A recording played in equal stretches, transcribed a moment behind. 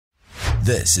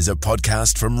This is a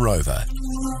podcast from Rover.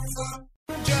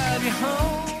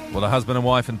 Well, the husband and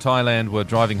wife in Thailand were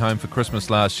driving home for Christmas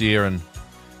last year and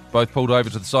both pulled over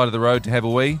to the side of the road to have a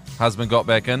wee. Husband got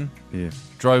back in,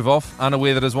 drove off,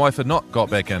 unaware that his wife had not got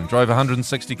back in. Drove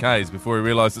 160 k's before he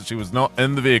realised that she was not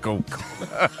in the vehicle.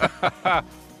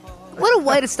 What a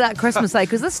way to start Christmas,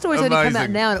 because this story's only come out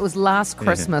Amazing. now and it was last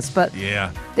Christmas. But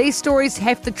Yeah. these stories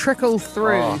have to trickle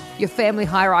through your family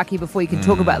hierarchy before you can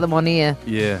talk about them on air.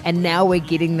 Yeah. And now we're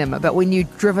getting them about when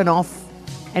you've driven off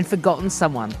and forgotten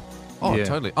someone. Oh, Yeah.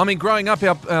 totally. I mean, growing up,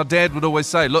 our dad would always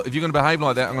say, look, if you're going to behave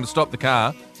like that, I'm going to stop the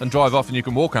car and drive off and you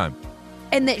can walk home.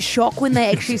 And that shock when they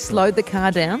actually slowed the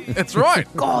car down. That's right.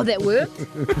 God, that worked.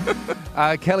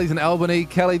 Kelly's in Albany.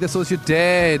 Kelly, this was your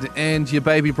dad and your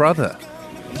baby brother.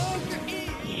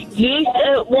 Yes,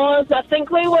 it was. I think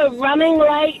we were running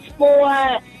late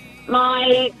for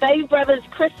my baby brother's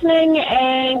christening,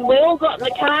 and we all got in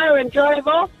the car and drove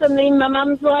off, and then my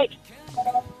mum's like,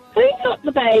 who's got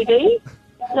the baby?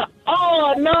 So,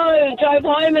 oh, no, drove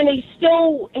home, and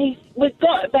we've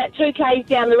got about 2 k's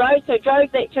down the road, so drove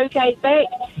that 2 k's back,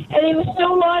 and he was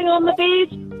still lying on the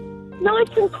bed, nice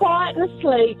and quiet and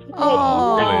asleep.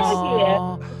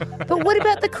 Oh. But what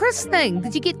about the christening?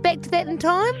 Did you get back to that in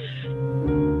time?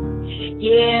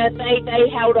 Yeah, they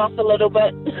held off a little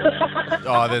bit.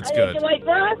 Oh, that's They good. had to wait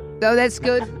for us. Oh, that's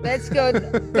good. That's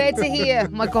good. Glad to hear.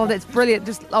 My God, that's brilliant.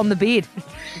 Just on the bed.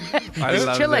 I Just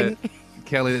love chilling. that.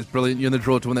 Kelly, that's brilliant. You're in the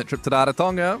draw to win that trip to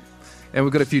Rarotonga. And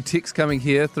we've got a few texts coming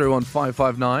here through on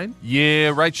 559.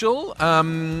 Yeah, Rachel.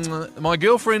 My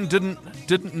girlfriend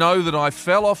didn't know that I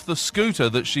fell off the scooter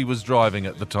that she was driving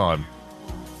at the time.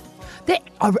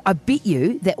 I bet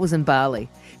you that was in Bali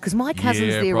because my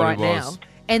cousin's Yeah, there right probably now, was.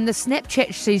 and the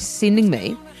Snapchat she's sending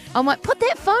me, I'm like, put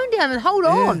that phone down and hold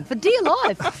on for dear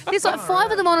life. There's like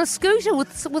 5 of them on a scooter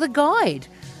with a guide.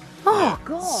 Oh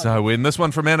God! So in this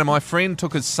one from Anna, my friend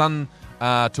took his son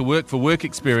to work for work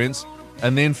experience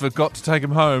and then forgot to take him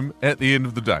home at the end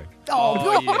of the day.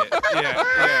 Oh, God.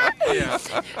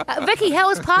 Vicky, how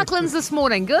was Parklands this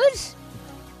morning? Good.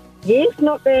 Yes,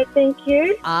 not bad, thank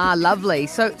you. Ah, lovely.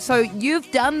 So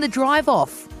you've done the drive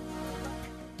off.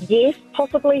 Yes,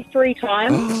 possibly 3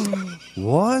 times.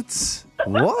 What?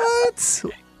 What?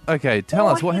 Okay, tell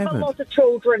us what I have happened. a lot of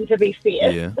children, to be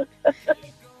fair. Yeah.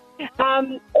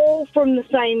 All from the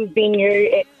same venue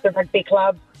at the rugby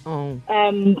club. Oh.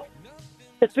 The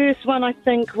first one, I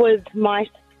think, was my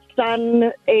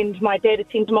son and my dad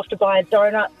had sent him off to buy a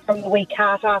donut from the wee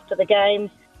cart after the game.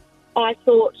 I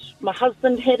thought my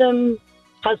husband had him.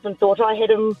 Husband thought I had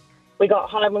him. We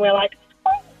got home and we were like,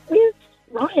 oh, where's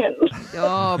Ryan?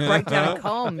 Oh, breakdown of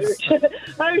comms.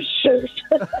 Oh, shoot.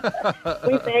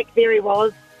 Went back, there he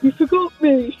was. You forgot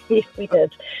me. Yes, we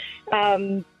did.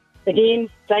 Again,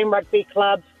 same rugby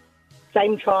club,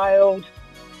 same child.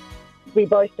 We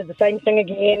both did the same thing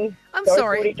again. I'm Both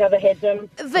sorry. thought each other had them.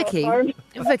 Vicky, Got home.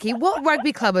 Vicky, what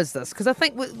rugby club is this? Because I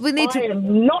think we need I to...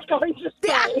 am not going to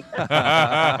say. Oh,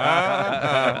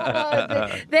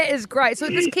 that is great. So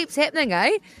this keeps happening,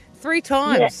 eh? 3 Yeah,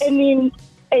 times. and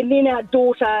then our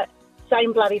daughter,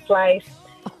 same bloody place,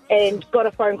 and got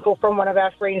a phone call from one of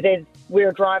our friends as we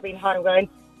were driving home going,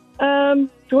 do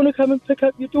you want to come and pick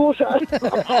up your daughter?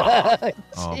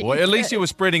 Oh, well, at least you were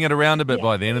spreading it around a bit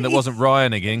by then and it wasn't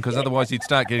Ryan again, because otherwise he'd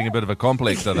start getting a bit of a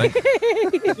complex, I think.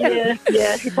 yeah,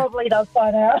 he probably does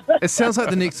by now. It sounds like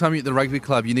the next time you're at the rugby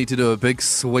club, you need to do a big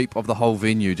sweep of the whole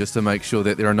venue just to make sure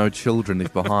that there are no children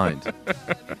left behind.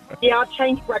 Yeah, I've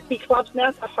changed rugby clubs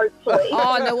now, so hopefully.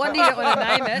 Oh, no wonder you don't want to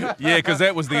name it. Yeah, because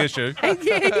that was the issue.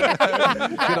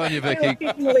 Good on you, Vicky.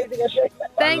 Definitely the issue.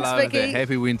 Thanks, Love Vicky. that.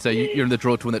 Happy Wednesday. You're in the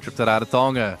draw to win that trip to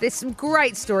Rarotonga. There's some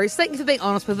great stories. Thank you for being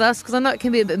honest with us, because I know it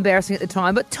can be a bit embarrassing at the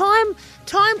time, but time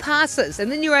passes,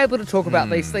 and then you're able to talk about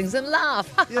these things and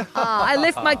laugh. I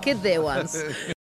left my kid there once.